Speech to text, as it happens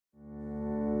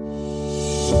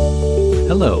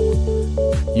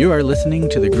Hello. You are listening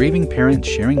to the Grieving Parents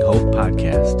Sharing Hope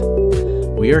podcast.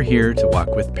 We are here to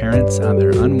walk with parents on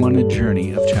their unwanted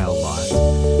journey of child loss,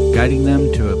 guiding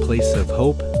them to a place of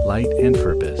hope, light, and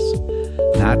purpose,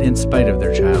 not in spite of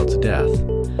their child's death,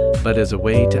 but as a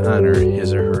way to honor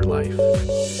his or her life.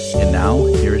 And now,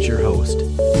 here is your host,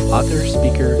 author,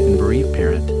 speaker, and bereaved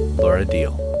parent, Laura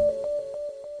Deal.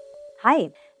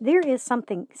 Hi, there is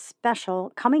something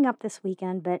special coming up this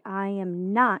weekend, but I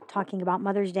am not talking about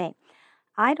Mother's Day.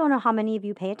 I don't know how many of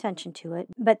you pay attention to it,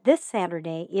 but this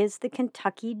Saturday is the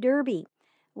Kentucky Derby.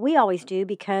 We always do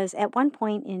because at one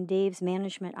point in Dave's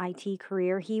management IT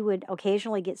career, he would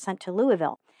occasionally get sent to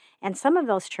Louisville. And some of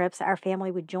those trips, our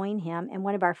family would join him. And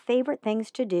one of our favorite things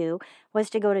to do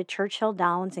was to go to Churchill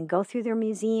Downs and go through their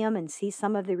museum and see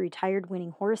some of the retired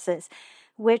winning horses,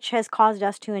 which has caused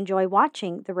us to enjoy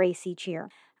watching the race each year.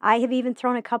 I have even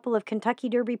thrown a couple of Kentucky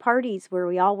Derby parties where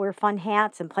we all wear fun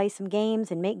hats and play some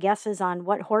games and make guesses on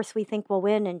what horse we think will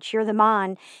win and cheer them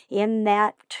on in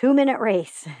that 2-minute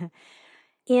race.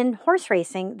 In horse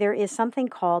racing, there is something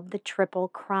called the Triple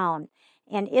Crown,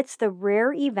 and it's the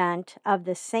rare event of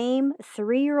the same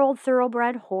 3-year-old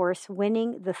thoroughbred horse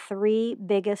winning the 3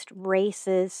 biggest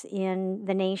races in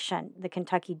the nation: the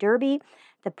Kentucky Derby,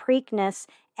 the Preakness,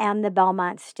 and the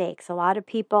Belmont Stakes. A lot of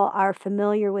people are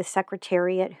familiar with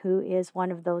Secretariat, who is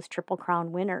one of those Triple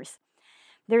Crown winners.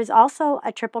 There's also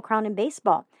a Triple Crown in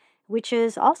baseball, which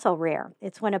is also rare.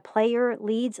 It's when a player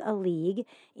leads a league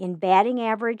in batting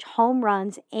average, home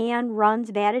runs, and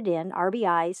runs batted in,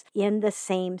 RBIs, in the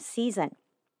same season.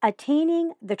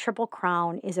 Attaining the Triple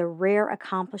Crown is a rare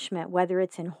accomplishment, whether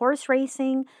it's in horse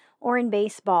racing or in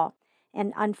baseball.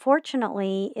 And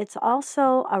unfortunately, it's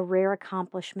also a rare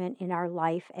accomplishment in our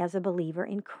life as a believer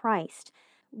in Christ.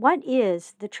 What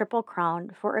is the Triple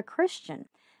Crown for a Christian?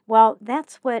 Well,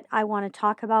 that's what I want to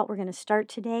talk about. We're going to start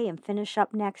today and finish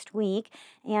up next week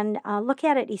and look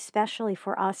at it especially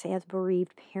for us as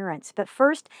bereaved parents. But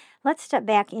first, let's step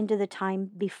back into the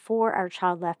time before our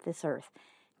child left this earth.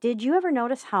 Did you ever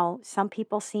notice how some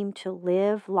people seem to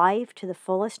live life to the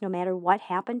fullest no matter what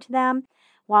happened to them,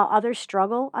 while others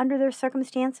struggle under their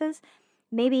circumstances?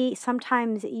 Maybe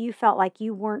sometimes you felt like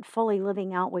you weren't fully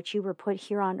living out what you were put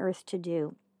here on earth to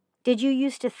do. Did you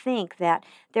used to think that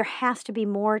there has to be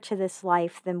more to this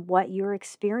life than what you're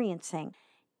experiencing?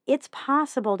 It's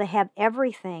possible to have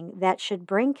everything that should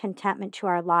bring contentment to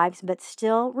our lives but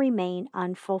still remain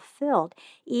unfulfilled,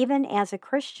 even as a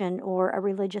Christian or a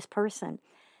religious person.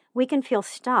 We can feel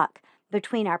stuck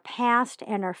between our past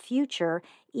and our future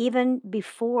even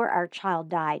before our child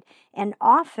died, and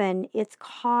often it's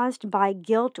caused by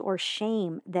guilt or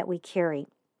shame that we carry.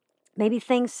 Maybe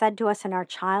things said to us in our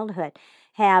childhood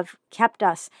have kept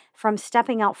us from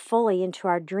stepping out fully into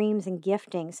our dreams and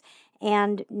giftings,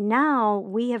 and now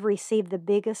we have received the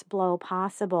biggest blow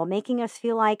possible, making us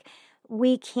feel like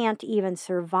we can't even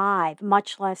survive,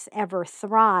 much less ever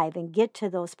thrive and get to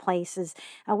those places.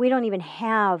 We don't even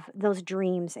have those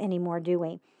dreams anymore, do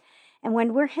we? And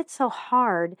when we're hit so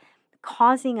hard,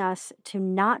 causing us to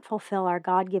not fulfill our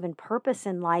God-given purpose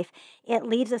in life, it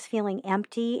leaves us feeling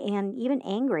empty and even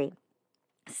angry.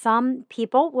 Some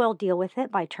people will deal with it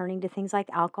by turning to things like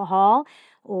alcohol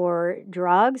or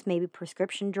drugs, maybe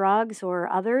prescription drugs or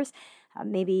others,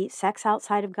 maybe sex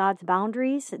outside of God's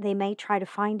boundaries. They may try to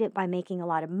find it by making a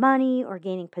lot of money or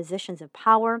gaining positions of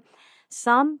power.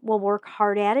 Some will work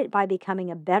hard at it by becoming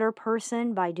a better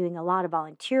person, by doing a lot of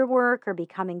volunteer work or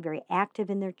becoming very active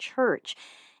in their church.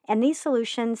 And these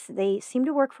solutions, they seem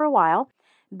to work for a while,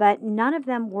 but none of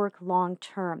them work long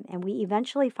term, and we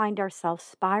eventually find ourselves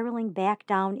spiraling back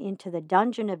down into the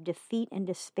dungeon of defeat and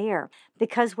despair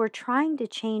because we're trying to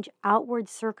change outward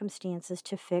circumstances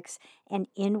to fix an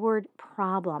inward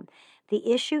problem. The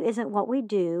issue isn't what we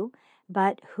do,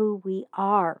 but who we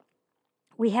are.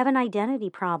 We have an identity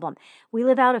problem. We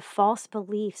live out of false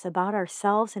beliefs about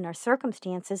ourselves and our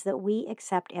circumstances that we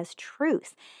accept as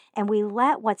truth. And we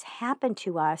let what's happened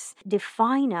to us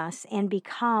define us and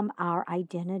become our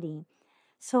identity.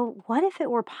 So what if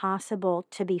it were possible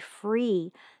to be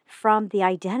free from the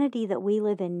identity that we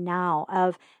live in now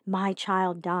of my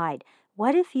child died?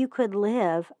 What if you could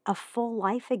live a full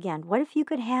life again? What if you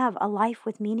could have a life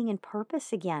with meaning and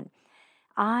purpose again?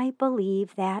 I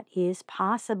believe that is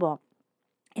possible.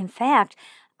 In fact,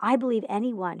 I believe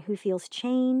anyone who feels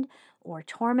chained or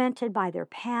tormented by their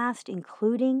past,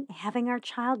 including having our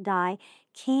child die,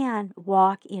 can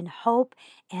walk in hope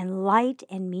and light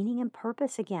and meaning and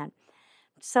purpose again.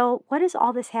 So what does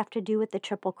all this have to do with the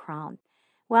Triple Crown?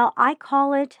 Well, I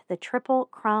call it the Triple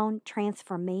Crown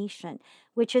transformation,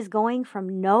 which is going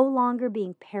from no longer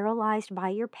being paralyzed by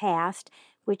your past,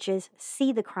 which is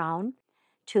see the crown,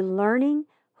 to learning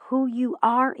who you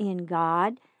are in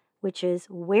God, which is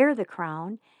wear the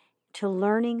crown, to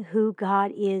learning who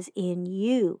God is in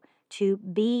you, to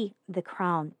be the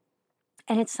crown.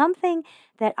 And it's something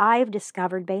that I've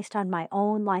discovered based on my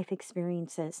own life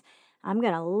experiences. I'm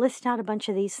going to list out a bunch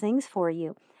of these things for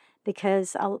you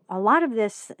because a lot of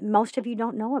this, most of you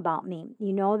don't know about me.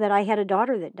 You know that I had a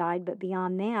daughter that died, but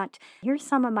beyond that, here's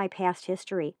some of my past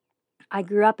history. I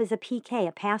grew up as a PK,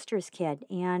 a pastor's kid,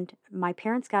 and my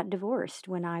parents got divorced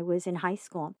when I was in high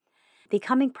school.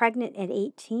 Becoming pregnant at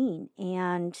 18,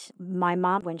 and my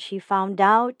mom, when she found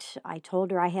out, I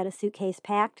told her I had a suitcase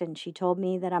packed, and she told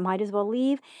me that I might as well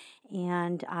leave,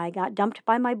 and I got dumped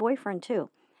by my boyfriend too.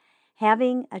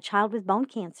 Having a child with bone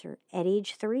cancer at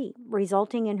age 3,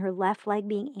 resulting in her left leg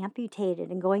being amputated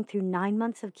and going through 9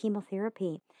 months of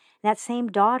chemotherapy. That same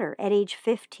daughter at age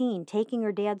 15 taking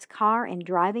her dad's car and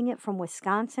driving it from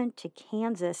Wisconsin to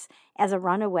Kansas as a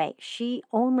runaway. She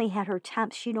only had her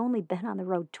temps. She'd only been on the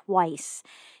road twice.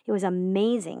 It was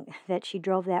amazing that she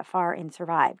drove that far and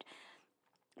survived.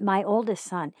 My oldest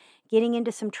son getting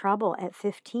into some trouble at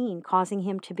 15, causing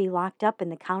him to be locked up in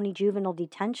the county juvenile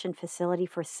detention facility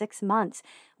for 6 months,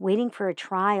 waiting for a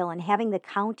trial and having the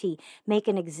county make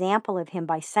an example of him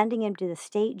by sending him to the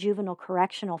state juvenile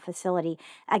correctional facility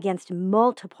against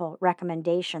multiple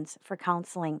recommendations for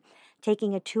counseling.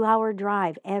 Taking a 2-hour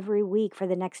drive every week for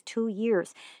the next 2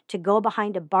 years to go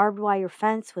behind a barbed wire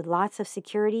fence with lots of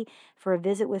security for a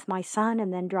visit with my son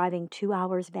and then driving 2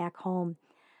 hours back home.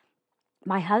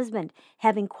 My husband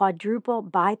having quadruple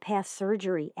bypass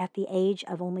surgery at the age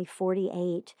of only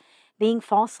 48, being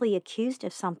falsely accused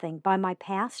of something by my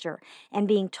pastor and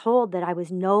being told that I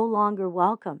was no longer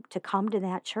welcome to come to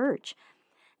that church.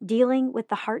 Dealing with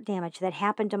the heart damage that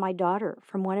happened to my daughter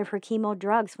from one of her chemo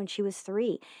drugs when she was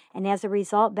 3. And as a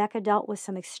result, Becca dealt with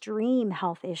some extreme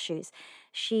health issues.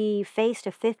 She faced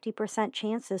a 50%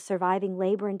 chance of surviving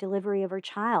labor and delivery of her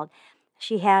child.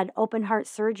 She had open heart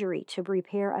surgery to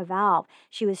repair a valve.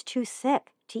 She was too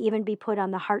sick to even be put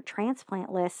on the heart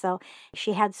transplant list, so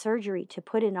she had surgery to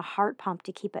put in a heart pump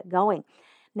to keep it going.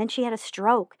 And then she had a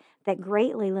stroke that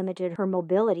greatly limited her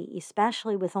mobility,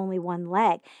 especially with only one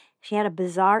leg. She had a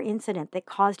bizarre incident that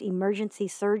caused emergency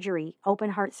surgery,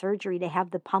 open heart surgery, to have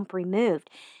the pump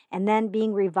removed, and then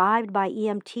being revived by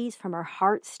EMTs from her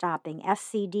heart stopping,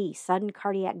 SCD, sudden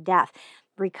cardiac death,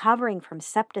 recovering from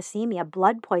septicemia,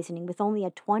 blood poisoning with only a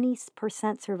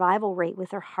 20% survival rate with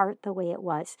her heart the way it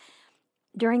was.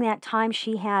 During that time,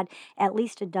 she had at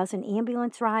least a dozen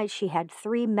ambulance rides. She had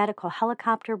 3 medical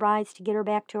helicopter rides to get her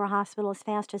back to her hospital as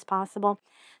fast as possible.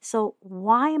 So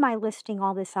why am I listing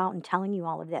all this out and telling you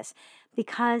all of this?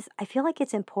 Because I feel like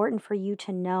it's important for you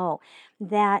to know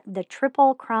that the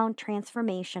Triple Crown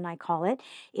transformation, I call it,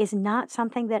 is not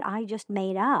something that I just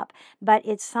made up, but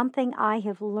it's something I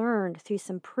have learned through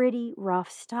some pretty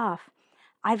rough stuff.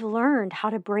 I've learned how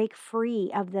to break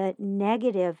free of the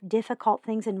negative, difficult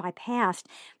things in my past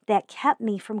that kept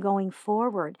me from going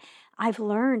forward. I've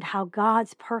learned how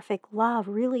God's perfect love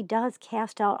really does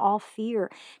cast out all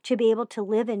fear, to be able to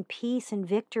live in peace and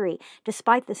victory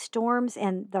despite the storms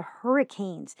and the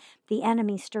hurricanes the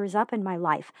enemy stirs up in my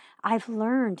life. I've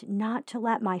learned not to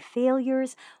let my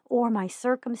failures or my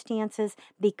circumstances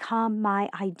become my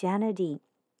identity.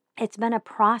 It's been a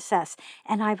process,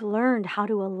 and I've learned how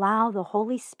to allow the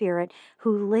Holy Spirit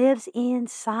who lives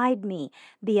inside me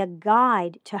be a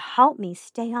guide to help me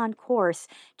stay on course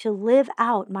to live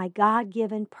out my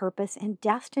God-given purpose and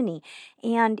destiny.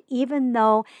 And even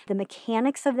though the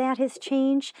mechanics of that has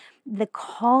changed, the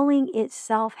calling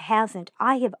itself hasn't.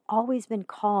 I have always been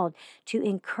called to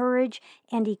encourage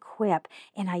and equip.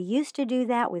 And I used to do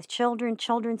that with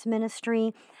children's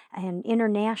ministry, and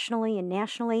internationally and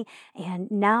nationally. And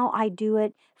now I do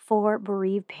it for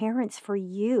bereaved parents, for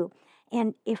you.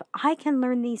 And if I can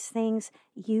learn these things,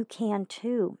 you can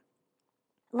too.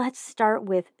 Let's start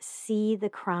with see the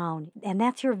crown. And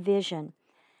that's your vision.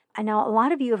 I know a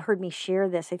lot of you have heard me share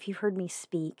this if you've heard me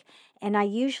speak. And I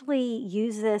usually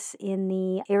use this in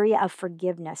the area of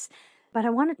forgiveness. But I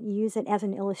want to use it as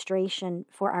an illustration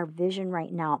for our vision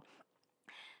right now.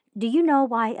 Do you know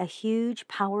why a huge,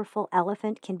 powerful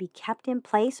elephant can be kept in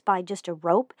place by just a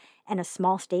rope and a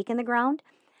small stake in the ground?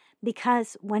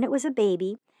 Because when it was a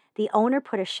baby, the owner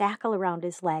put a shackle around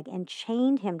his leg and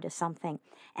chained him to something.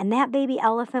 And that baby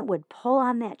elephant would pull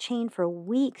on that chain for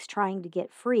weeks trying to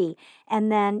get free.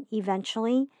 And then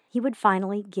eventually, he would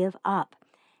finally give up.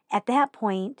 At that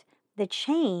point, the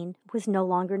chain was no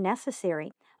longer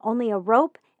necessary. Only a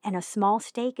rope and a small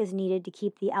stake is needed to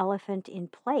keep the elephant in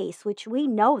place, which we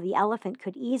know the elephant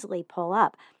could easily pull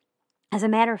up. As a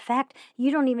matter of fact, you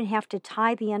don't even have to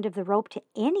tie the end of the rope to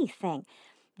anything.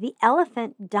 The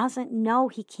elephant doesn't know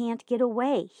he can't get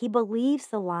away. He believes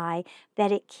the lie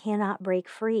that it cannot break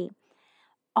free.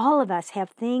 All of us have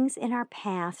things in our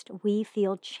past we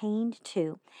feel chained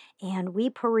to. And we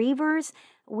bereavers,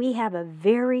 we have a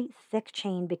very thick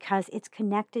chain because it's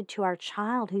connected to our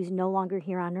child who's no longer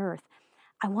here on earth.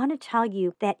 I want to tell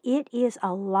you that it is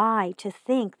a lie to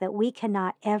think that we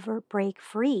cannot ever break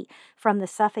free from the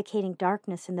suffocating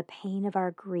darkness and the pain of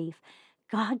our grief.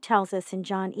 God tells us in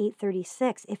John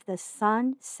 8:36, if the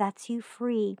Son sets you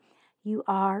free, you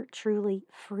are truly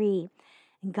free.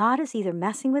 And God is either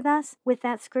messing with us with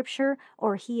that scripture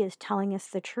or he is telling us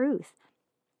the truth.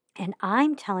 And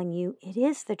I'm telling you, it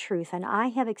is the truth. And I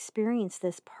have experienced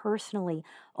this personally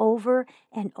over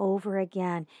and over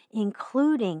again,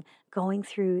 including going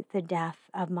through the death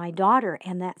of my daughter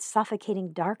and that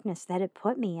suffocating darkness that it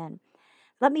put me in.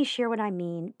 Let me share what I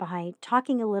mean by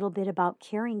talking a little bit about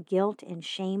carrying guilt and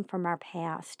shame from our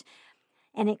past.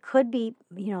 And it could be,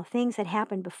 things that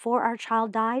happened before our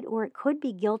child died, or it could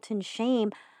be guilt and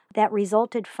shame that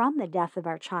resulted from the death of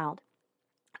our child.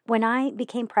 When I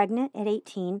became pregnant at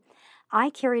 18, I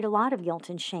carried a lot of guilt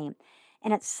and shame.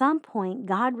 And at some point,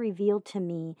 God revealed to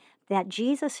me that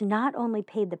Jesus not only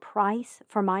paid the price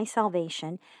for my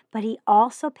salvation, but he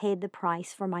also paid the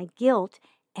price for my guilt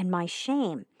and my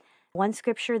shame. One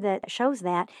scripture that shows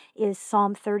that is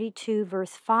Psalm 32,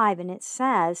 verse 5, and it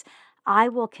says, I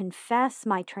will confess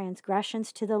my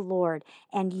transgressions to the Lord,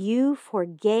 and you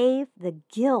forgave the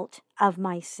guilt of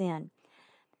my sin.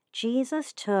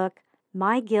 Jesus took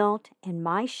my guilt and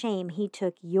my shame. He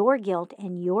took your guilt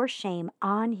and your shame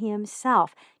on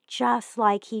himself, just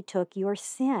like he took your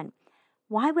sin.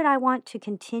 Why would I want to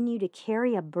continue to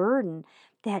carry a burden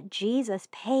that Jesus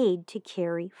paid to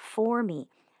carry for me?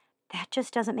 That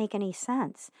just doesn't make any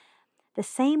sense. The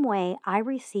same way I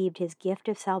received his gift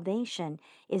of salvation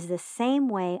is the same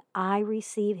way I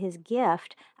receive his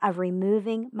gift of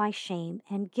removing my shame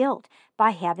and guilt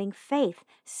by having faith,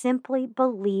 simply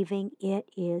believing it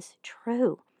is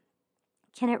true.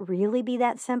 Can it really be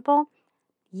that simple?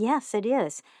 Yes, it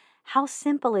is. How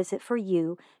simple is it for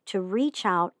you to reach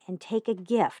out and take a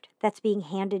gift that's being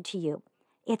handed to you?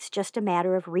 It's just a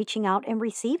matter of reaching out and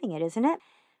receiving it, isn't it?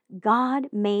 God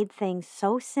made things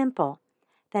so simple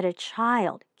that a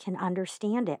child can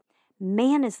understand it.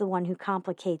 Man is the one who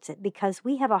complicates it because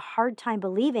we have a hard time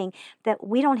believing that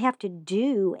we don't have to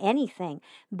do anything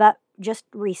but just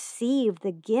receive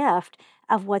the gift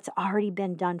of what's already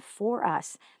been done for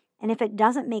us. And if it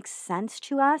doesn't make sense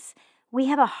to us, we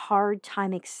have a hard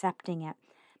time accepting it.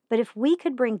 But if we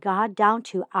could bring God down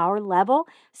to our level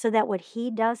so that what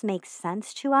he does makes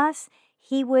sense to us,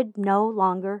 he would no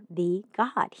longer be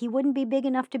God. He wouldn't be big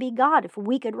enough to be God if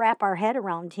we could wrap our head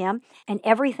around him and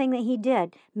everything that he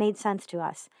did made sense to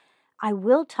us. I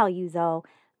will tell you, though,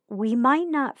 we might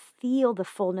not feel the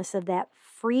fullness of that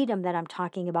freedom that I'm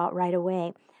talking about right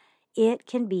away. It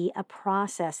can be a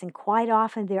process, and quite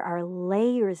often there are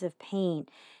layers of pain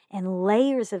and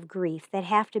layers of grief that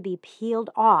have to be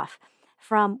peeled off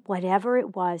from whatever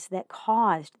it was that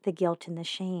caused the guilt and the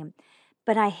shame.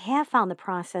 But I have found the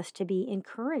process to be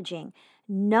encouraging,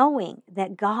 knowing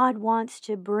that God wants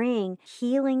to bring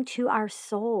healing to our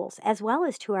souls as well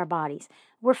as to our bodies.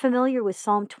 We're familiar with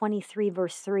Psalm 23,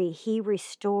 verse 3. He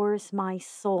restores my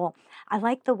soul. I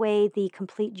like the way the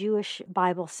Complete Jewish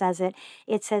Bible says it.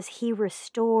 It says, he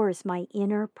restores my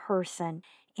inner person.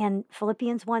 And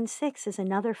Philippians 1:6 is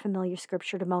another familiar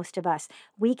scripture to most of us.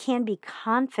 We can be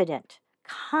confident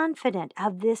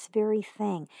of this very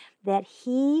thing, that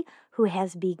he who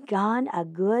has begun a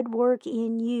good work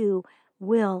in you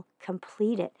will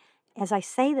complete it. As I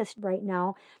say this right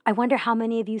now, I wonder how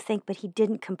many of you think, but he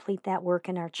didn't complete that work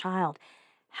in our child.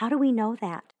 How do we know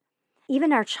that?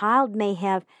 Even our child may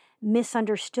have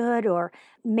misunderstood, or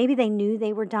maybe they knew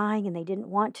they were dying and they didn't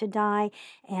want to die,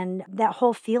 and that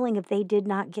whole feeling of they did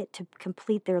not get to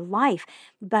complete their life.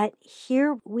 But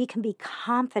here we can be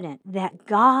confident that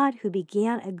God, who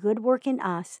began a good work in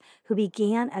us, who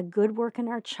began a good work in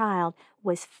our child,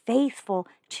 was faithful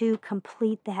to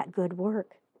complete that good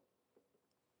work.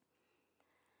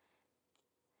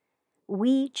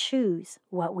 We choose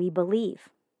what we believe.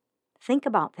 Think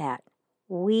about that.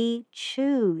 We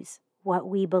choose what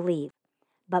we believe.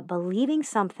 But believing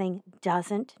something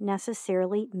doesn't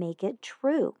necessarily make it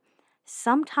true.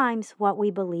 Sometimes what we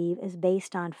believe is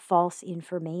based on false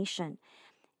information.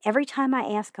 Every time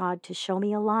I ask God to show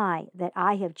me a lie that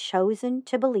I have chosen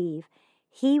to believe,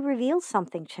 he reveals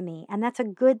something to me, and that's a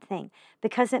good thing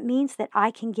because it means that I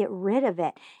can get rid of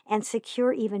it and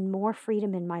secure even more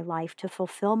freedom in my life to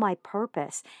fulfill my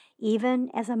purpose, even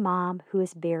as a mom who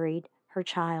has buried her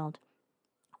child.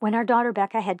 When our daughter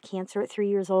Becca had cancer at 3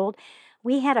 years old,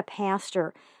 we had a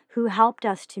pastor who helped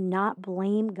us to not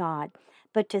blame God,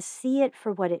 but to see it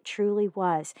for what it truly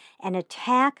was, an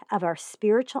attack of our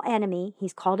spiritual enemy.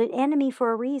 He's called it enemy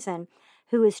for a reason,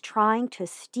 who is trying to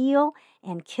steal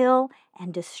and kill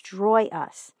and destroy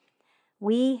us.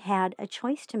 We had a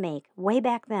choice to make way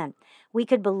back then. We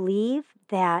could believe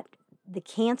that the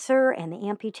cancer and the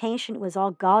amputation was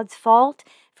all God's fault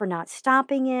for not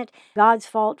stopping it, God's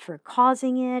fault for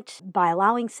causing it, by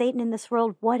allowing Satan in this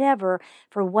world, whatever.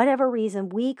 For whatever reason,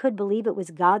 we could believe it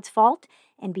was God's fault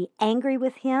and be angry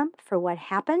with him for what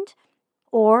happened,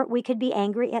 or we could be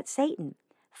angry at Satan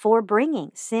for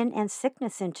bringing sin and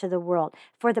sickness into the world,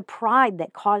 for the pride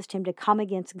that caused him to come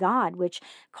against God, which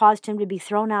caused him to be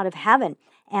thrown out of heaven.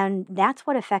 And that's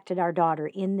what affected our daughter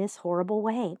in this horrible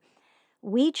way.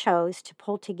 We chose to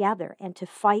pull together and to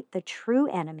fight the true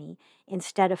enemy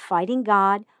instead of fighting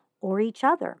God or each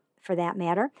other, for that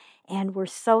matter, and we're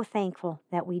so thankful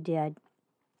that we did.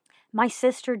 My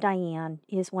sister Diane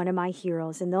is one of my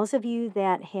heroes, and those of you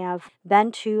that have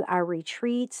been to our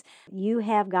retreats, you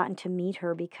have gotten to meet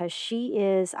her because she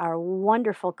is our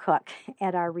wonderful cook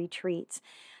at our retreats.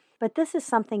 But this is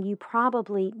something you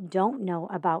probably don't know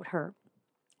about her.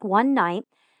 One night,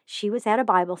 she was at a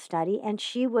Bible study, and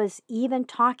she was even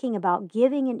talking about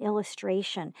giving an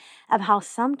illustration of how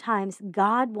sometimes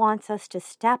God wants us to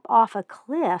step off a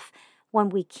cliff when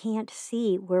we can't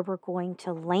see where we're going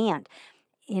to land,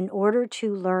 in order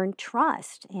to learn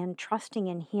trust and trusting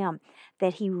in him,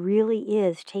 that he really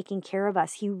is taking care of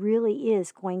us. He really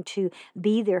is going to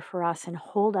be there for us and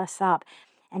hold us up.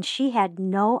 And she had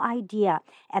no idea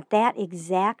at that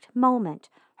exact moment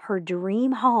her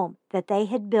dream home that they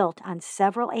had built on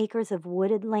several acres of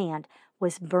wooded land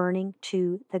was burning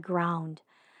to the ground.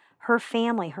 Her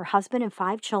family, her husband and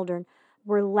 5 children,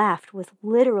 were left with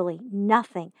literally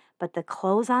nothing but the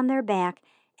clothes on their back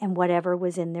and whatever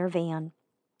was in their van.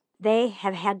 They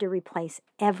have had to replace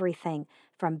everything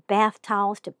from bath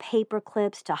towels to paper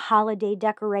clips to holiday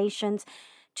decorations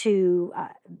to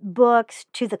books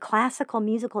to the classical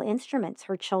musical instruments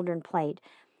her children played.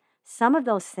 Some of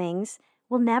those things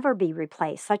will never be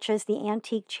replaced, such as the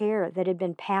antique chair that had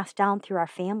been passed down through our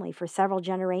family for several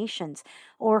generations,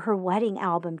 or her wedding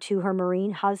album to her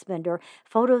Marine husband, or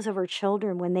photos of her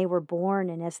children when they were born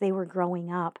and as they were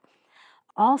growing up.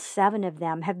 All 7 of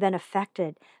them have been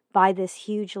affected by this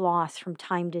huge loss from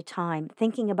time to time,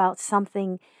 thinking about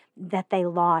something that they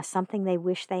lost, something they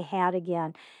wish they had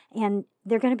again. And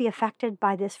they're going to be affected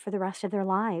by this for the rest of their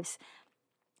lives.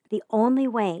 The only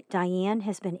way Diane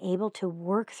has been able to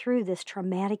work through this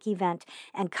traumatic event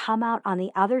and come out on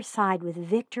the other side with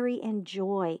victory and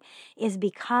joy is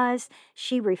because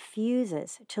she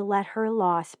refuses to let her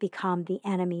loss become the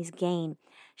enemy's gain.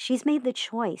 She's made the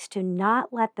choice to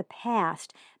not let the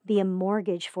past be a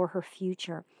mortgage for her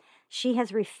future. She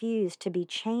has refused to be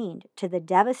chained to the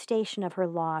devastation of her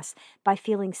loss by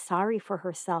feeling sorry for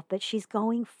herself, but she's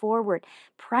going forward,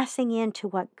 pressing into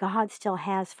what God still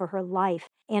has for her life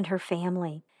and her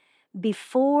family.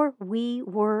 Before we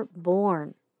were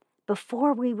born,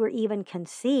 before we were even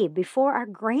conceived, before our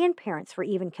grandparents were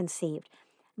even conceived,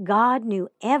 God knew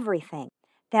everything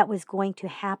that was going to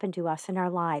happen to us in our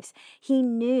lives. He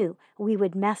knew we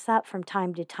would mess up from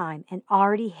time to time and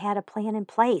already had a plan in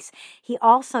place. He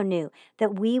also knew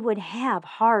that we would have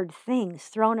hard things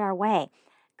thrown our way.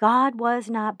 God was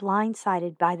not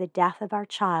blindsided by the death of our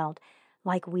child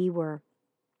like we were.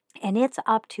 And it's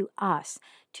up to us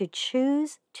to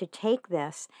choose to take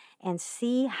this and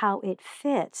see how it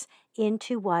fits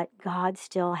into what God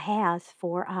still has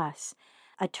for us.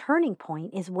 A turning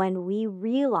point is when we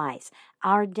realize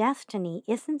our destiny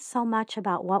isn't so much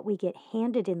about what we get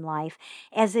handed in life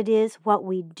as it is what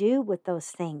we do with those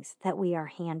things that we are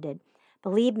handed.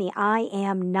 Believe me, I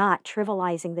am not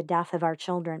trivializing the death of our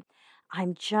children.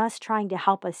 I'm just trying to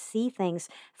help us see things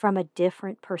from a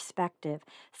different perspective,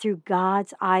 through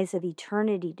God's eyes of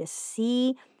eternity, to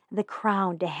see the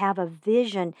crown, to have a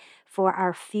vision for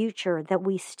our future that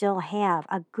we still have,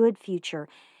 a good future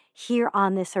here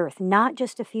on this earth, not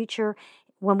just a future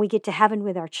when we get to heaven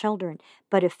with our children,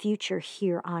 but a future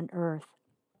here on earth.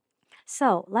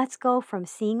 So let's go from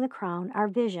seeing the crown, our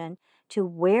vision, to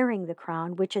wearing the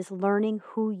crown, which is learning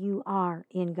who you are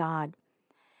in God.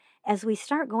 As we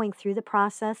start going through the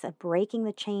process of breaking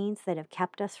the chains that have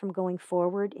kept us from going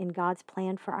forward in God's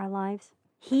plan for our lives,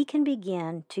 He can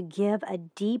begin to give a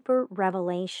deeper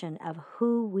revelation of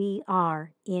who we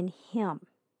are in Him.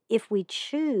 If we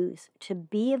choose to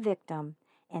be a victim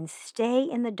and stay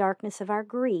in the darkness of our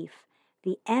grief,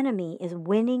 the enemy is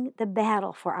winning the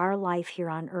battle for our life here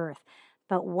on earth.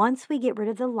 But once we get rid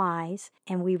of the lies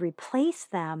and we replace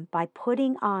them by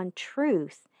putting on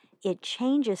truth, it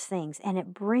changes things and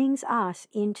it brings us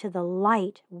into the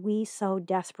light we so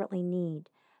desperately need.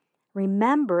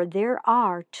 Remember, there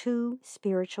are two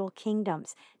spiritual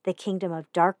kingdoms, the kingdom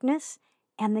of darkness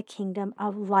and the kingdom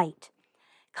of light.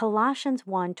 Colossians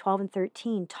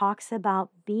 1:12-13 talks about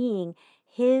being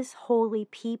his holy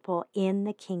people in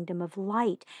the kingdom of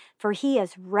light. For he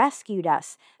has rescued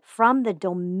us from the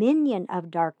dominion of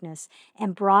darkness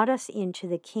and brought us into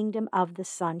the kingdom of the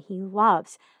Son he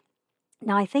loves.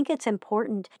 Now, I think it's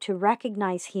important to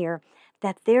recognize here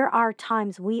that there are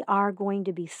times we are going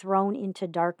to be thrown into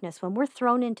darkness. When we're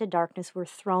thrown into darkness, we're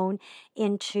thrown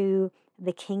into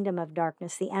the kingdom of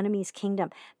darkness, the enemy's kingdom.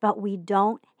 But we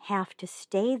don't have to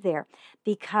stay there,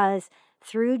 because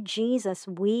through Jesus,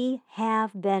 we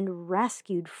have been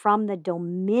rescued from the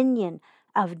dominion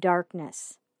of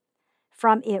darkness,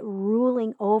 from it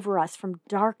ruling over us, from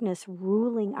darkness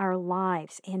ruling our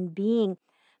lives and being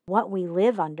what we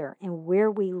live under and where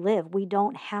we live. We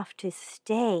don't have to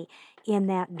stay in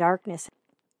that darkness.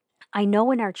 I know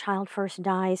when our child first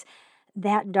dies,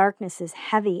 that darkness is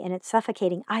heavy and it's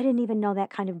suffocating. I didn't even know that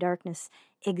kind of darkness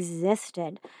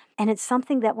existed. And it's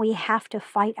something that we have to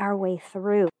fight our way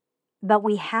through. But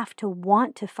we have to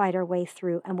want to fight our way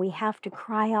through, and we have to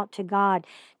cry out to God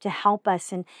to help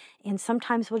us. And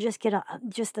sometimes we'll just get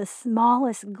just the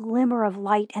smallest glimmer of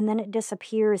light, and then it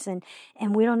disappears,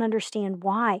 and we don't understand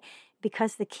why.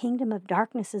 Because the kingdom of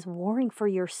darkness is warring for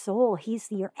your soul.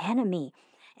 He's your enemy.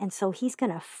 And so he's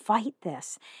going to fight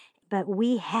this. But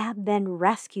we have been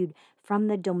rescued from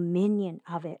the dominion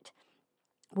of it.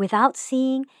 Without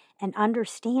seeing and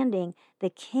understanding the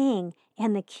king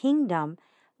and the kingdom,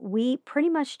 we pretty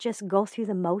much just go through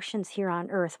the motions here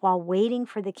on earth while waiting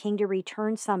for the king to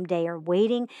return someday, or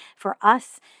waiting for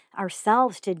us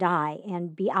ourselves to die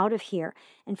and be out of here.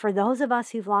 And for those of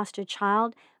us who've lost a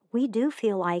child, we do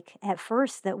feel like at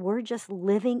first that we're just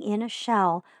living in a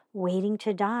shell waiting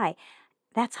to die.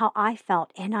 That's how I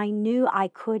felt, and I knew I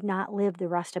could not live the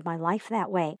rest of my life that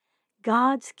way.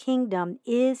 God's kingdom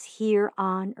is here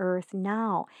on earth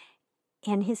now,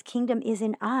 and his kingdom is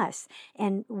in us,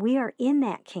 and we are in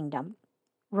that kingdom.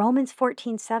 Romans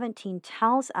 14:17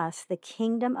 tells us the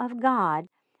kingdom of God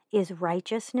is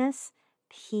righteousness,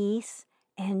 peace,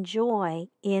 and joy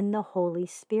in the Holy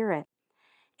Spirit.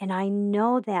 And I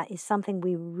know that is something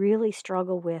we really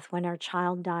struggle with when our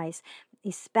child dies,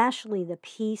 especially the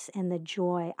peace and the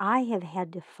joy. I have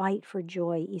had to fight for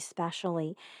joy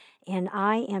especially, and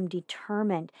I am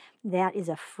determined. That is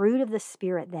a fruit of the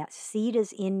Spirit. That seed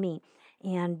is in me.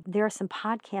 And there are some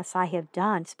podcasts I have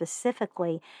done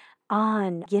specifically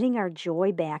on getting our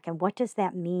joy back and what does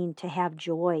that mean to have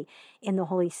joy in the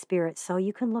Holy Spirit. So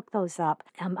you can look those up.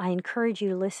 I encourage you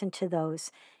to listen to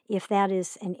those if that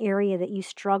is an area that you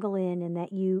struggle in and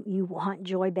that you want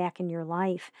joy back in your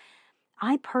life.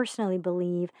 I personally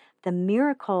believe the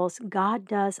miracles God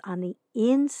does on the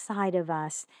inside of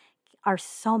us are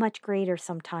so much greater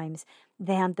sometimes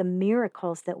than the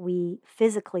miracles that we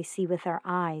physically see with our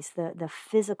eyes, the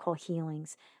physical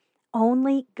healings.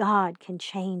 Only God can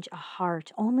change a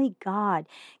heart. Only God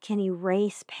can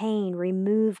erase pain,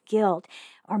 remove guilt,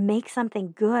 or make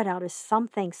something good out of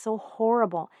something so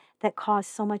horrible that caused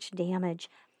so much damage.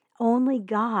 Only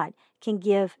God can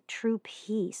give true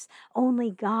peace.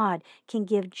 Only God can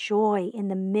give joy in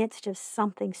the midst of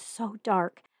something so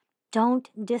dark. Don't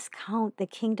discount the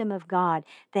kingdom of God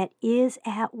that is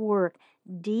at work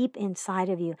deep inside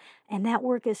of you. And that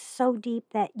work is so deep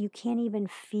that you can't even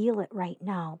feel it right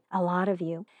now, a lot of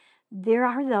you. There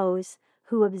are those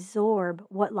who absorb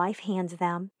what life hands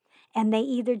them, and they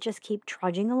either just keep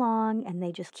trudging along and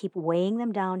they just keep weighing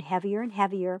them down heavier and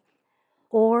heavier,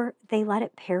 or they let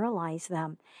it paralyze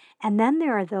them. And then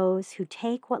there are those who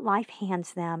take what life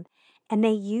hands them and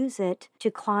they use it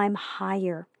to climb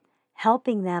higher,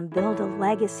 helping them build a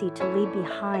legacy to leave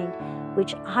behind,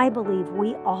 which I believe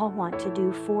we all want to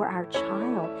do for our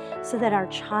child, so that our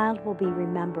child will be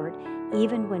remembered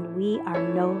even when we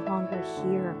are no longer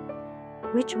here.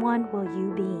 Which one will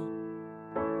you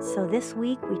be? So this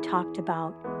week we talked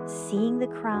about seeing the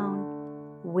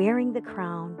crown, wearing the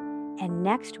crown, and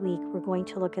next week we're going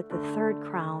to look at the third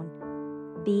crown,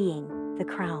 being the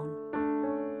crown.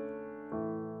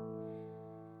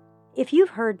 If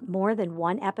you've heard more than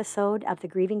one episode of the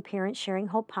Grieving Parents Sharing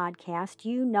Hope podcast,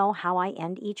 you know how I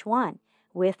end each one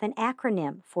with an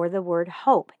acronym for the word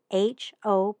HOPE,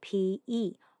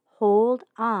 H-O-P-E. Hold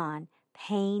on,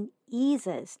 pain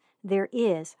eases. There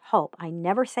is hope. I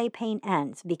never say pain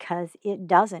ends because it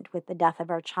doesn't with the death of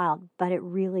our child, but it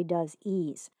really does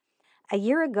ease. A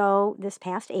year ago, this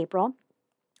past April,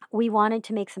 we wanted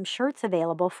to make some shirts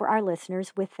available for our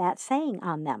listeners with that saying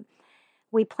on them.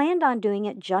 We planned on doing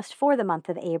it just for the month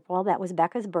of April. That was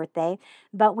Becca's birthday,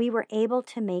 but we were able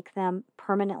to make them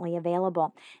permanently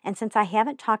available. And since I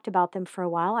haven't talked about them for a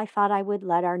while, I thought I would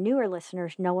let our newer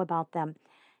listeners know about them.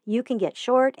 You can get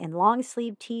short and long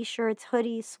sleeve t-shirts,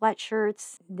 hoodies,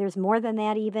 sweatshirts. There's more than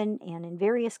that even, and in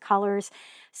various colors.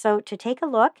 So to take a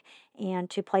look and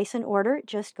to place an order,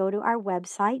 just go to our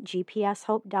website,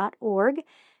 gpshope.org.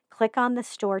 Click on the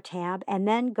store tab, and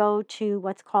then go to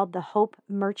what's called the Hope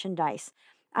Merchandise.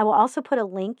 I will also put a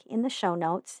link in the show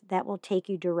notes that will take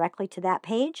you directly to that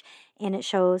page, and it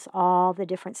shows all the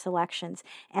different selections.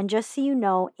 And just so you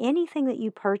know, anything that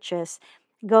you purchase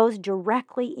goes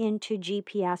directly into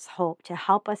GPS Hope to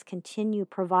help us continue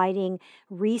providing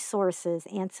resources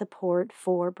and support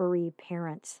for bereaved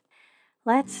parents.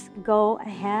 Let's go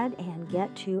ahead and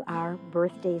get to our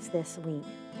birthdays this week.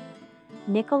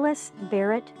 Nicholas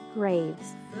Barrett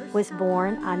Graves was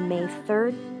born on May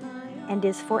 3rd and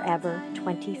is forever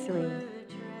 23.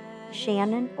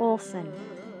 Shannon Olson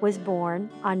was born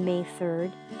on May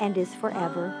 3rd and is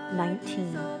forever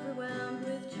 19.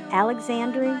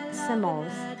 Alexandre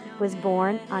Simoes was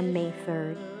born on May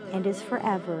 3rd and is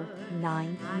forever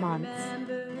 9 months.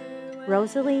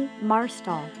 Rosalie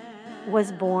Marstall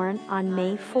was born on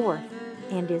May 4th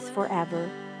and is forever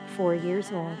 4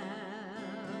 years old.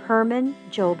 Herman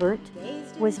Jobert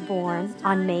was born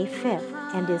on May 5th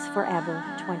and is forever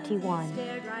 21.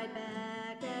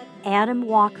 Adam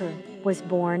Walker was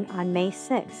born on May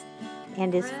 6th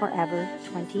and is forever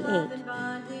 28.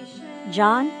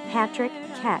 John Patrick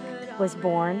Keck was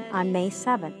born on May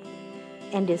 7th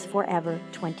and is forever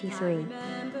 23.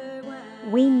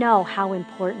 We know how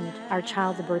important our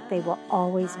child's birthday will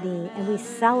always be, and we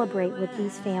celebrate with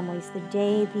these families the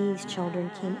day these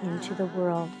children came into the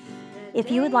world. If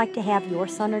you would like to have your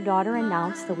son or daughter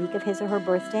announced the week of his or her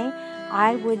birthday,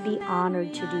 I would be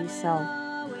honored to do so.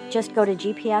 Just go to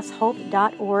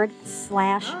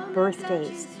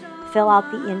gpshope.org/birthdays. Fill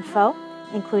out the info,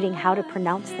 including how to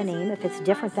pronounce the name if it's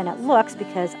different than it looks,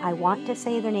 because I want to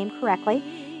say their name correctly,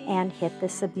 and hit the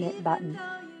submit button.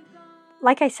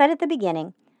 Like I said at the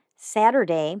beginning,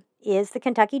 Saturday is the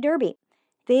Kentucky Derby.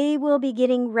 They will be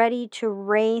getting ready to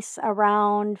race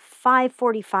around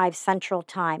 5:45 Central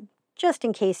Time, just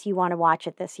in case you want to watch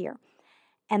it this year.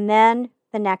 And then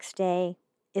the next day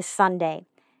is Sunday.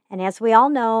 And as we all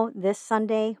know, this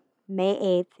Sunday, May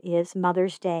 8th, is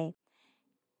Mother's Day.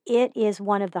 It is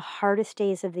one of the hardest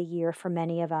days of the year for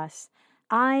many of us.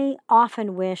 I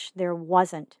often wish there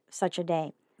wasn't such a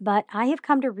day. But I have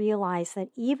come to realize that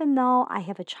even though I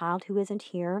have a child who isn't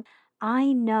here,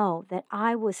 I know that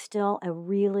I was still a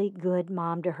really good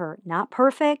mom to her. Not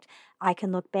perfect. I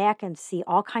can look back and see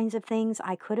all kinds of things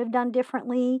I could have done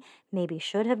differently, maybe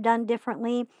should have done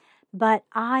differently, but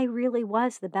I really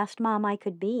was the best mom I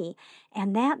could be.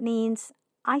 And that means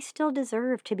I still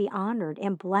deserve to be honored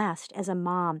and blessed as a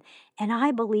mom. And I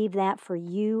believe that for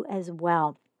you as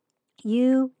well.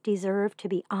 You deserve to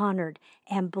be honored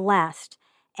and blessed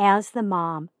as the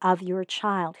mom of your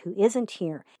child who isn't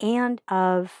here, and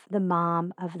of the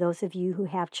mom of those of you who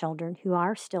have children who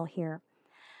are still here.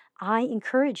 I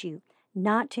encourage you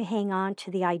not to hang on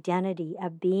to the identity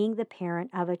of being the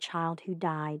parent of a child who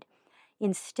died.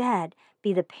 Instead,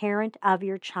 be the parent of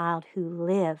your child who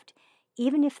lived.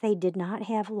 Even if they did not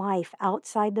have life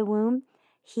outside the womb,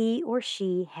 he or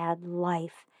she had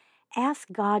life.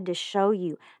 Ask God to show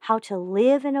you how to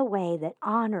live in a way that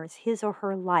honors his or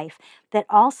her life, that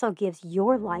also gives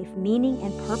your life meaning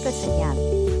and purpose again,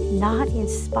 not in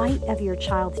spite of your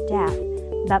child's death,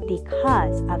 but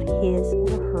because of his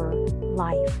or her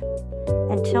life.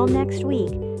 Until next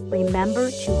week, remember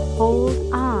to hold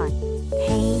on.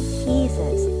 Pain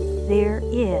eases. There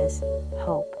is